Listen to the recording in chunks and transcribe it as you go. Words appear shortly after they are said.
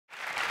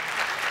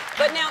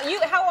But now,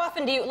 how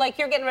often do you, like,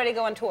 you're getting ready to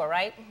go on tour,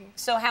 right?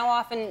 So how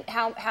often,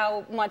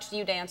 how much do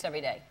you dance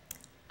every day?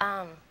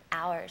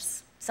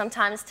 Hours.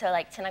 Sometimes till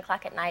like 10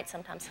 o'clock at night,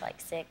 sometimes till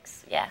like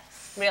 6, yeah.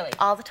 Really?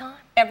 All the time.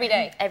 Every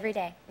day? Every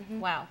day.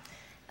 Wow,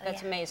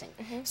 that's yeah. amazing.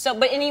 So,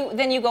 but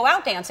then you go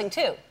out dancing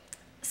too?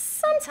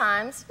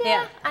 Sometimes,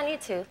 yeah. I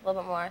need to, a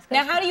little bit more.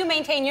 Now, how do you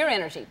maintain your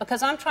energy?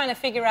 Because I'm trying to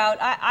figure out,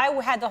 I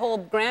had the whole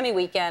Grammy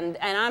weekend,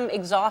 and I'm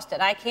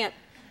exhausted. I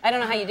don't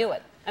know how you do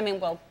it. I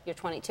mean, well, you're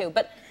 22,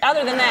 but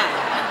other than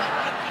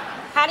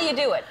that, how do you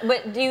do it?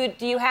 But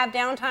do you have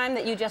downtime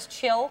that you just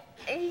chill?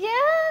 Yeah,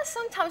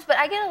 sometimes, but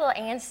I get a little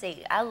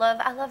antsy. I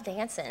love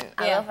dancing.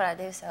 I love what I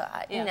do, so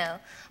you know.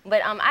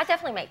 But I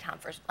definitely make time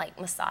for like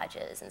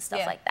massages and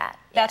stuff like that.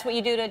 That's what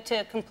you do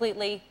to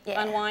completely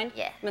unwind?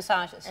 Yeah.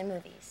 Massages. And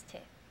movies too.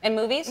 And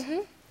movies?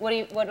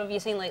 What have you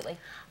seen lately?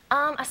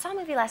 I saw a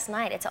movie last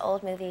night. It's an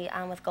old movie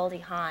with Goldie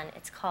Hawn.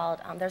 It's called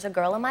There's a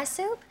Girl in My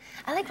Soup.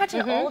 I like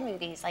watching old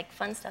movies, like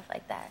fun stuff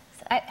like that.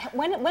 So.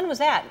 When was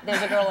that?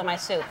 There's a Girl in My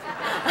Soup.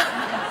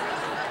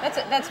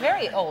 That's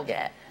very old.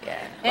 Yeah.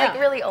 Like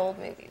really old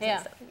movies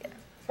and stuff. Yeah.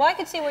 Well, I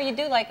could see where you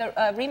do like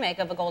a remake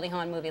of a Goldie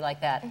Hawn movie like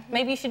that.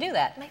 Maybe you should do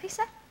that. Maybe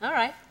so. All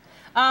right.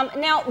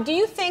 Now, do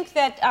you think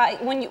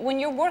that when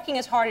you're working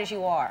as hard as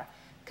you are,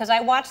 because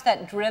I watched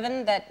that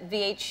Driven, that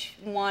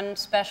VH1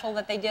 special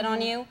that they did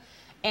on you,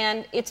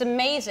 and it's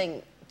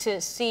amazing to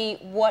see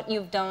what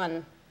you've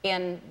done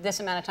in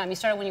this amount of time. You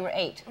started when you were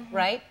 8,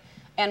 right?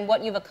 And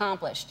what you've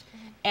accomplished.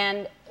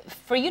 And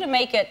for you to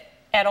make it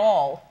at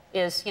all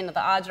is, you know, the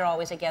odds are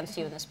always against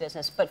you in this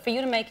business, but for you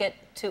to make it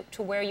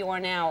to where you are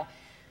now,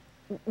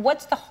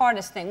 what's the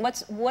hardest thing?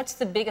 What's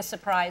the biggest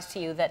surprise to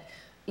you that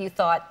you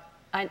thought,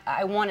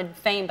 I wanted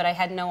fame, but I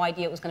had no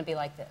idea it was going to be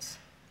like this?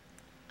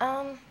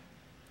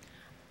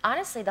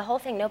 Honestly, the whole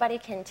thing, nobody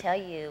can tell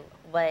you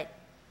what,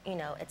 you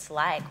know, it's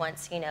like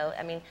once, you know,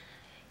 I mean,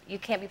 you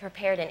can't be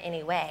prepared in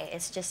any way.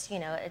 It's just, you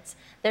know,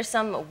 there's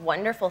some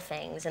wonderful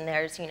things and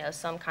there's, you know,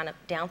 some kind of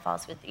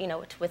downfalls with, you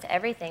know, with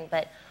everything.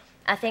 But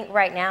I think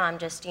right now I'm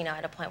just, you know,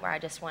 at a point where I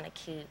just want to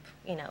keep,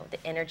 you know, the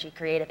energy,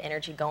 creative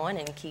energy going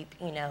and keep,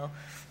 you know,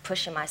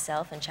 pushing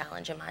myself and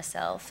challenging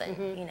myself.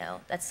 And, you know,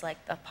 that's like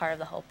a part of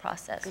the whole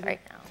process right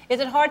now. Is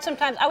it hard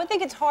sometimes? I would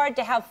think it's hard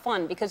to have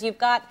fun because you've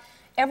got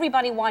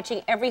everybody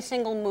watching every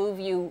single move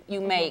you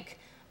make.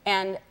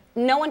 And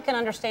no one can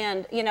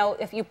understand, you know,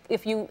 if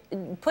you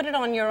put it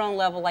on your own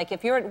level, like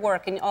if you're at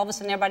work and all of a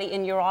sudden everybody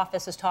in your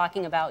office is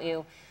talking about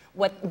you,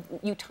 what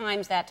you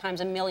times that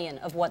times a million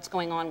of what's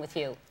going on with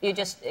you. You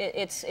just,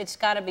 it's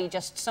got to be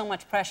just so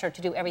much pressure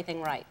to do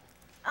everything right.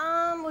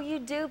 Well, you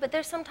do, but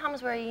there's some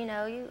times where, you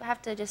know, you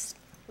have to just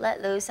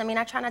let loose. I mean,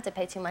 I try not to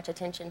pay too much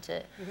attention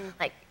to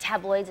like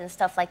tabloids and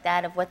stuff like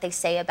that of what they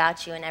say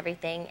about you and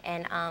everything,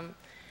 and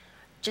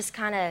just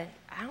kind of,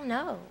 I don't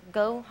know,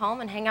 go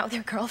home and hang out with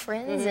your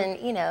girlfriends and,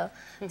 you know,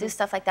 do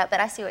stuff like that. But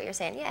I see what you're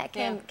saying. Yeah, it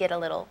can get a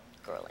little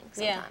grueling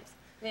sometimes.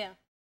 Yeah.